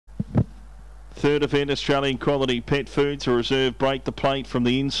Third event, Australian Quality Pet Foods, a reserve Break the Plate from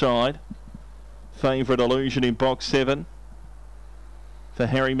the inside. Favourite Illusion in box 7. For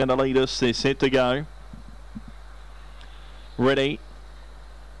Harry Manolitis, they're set to go. Ready.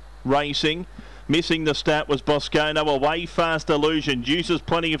 Racing. Missing the start was Boscano. Away fast Illusion. Uses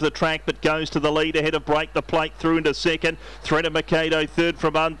plenty of the track but goes to the lead ahead of Break the Plate through into second. Threat of Mikado third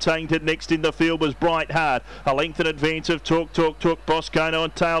from Untainted. Next in the field was Bright Heart. A length in advance of Talk. Boscano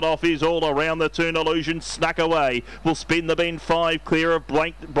and tailed off is all around the turn. Illusion snuck away. Will spin the bend 5 clear of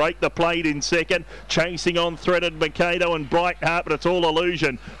Break the Plate in second. Chasing on Threaded Mikado and Bright Heart, but it's all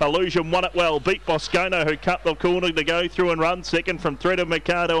Illusion. Illusion won it well. Beat Boscano, who cut the corner to go through and run second from Threaded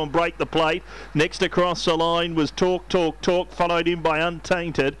Mikado and Break the Plate. Next across the line was Talk, followed in by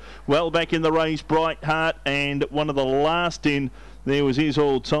Untainted. Well back in the race, Bright Heart, and one of the last in there was his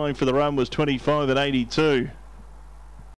all time for the run was 25 at 82.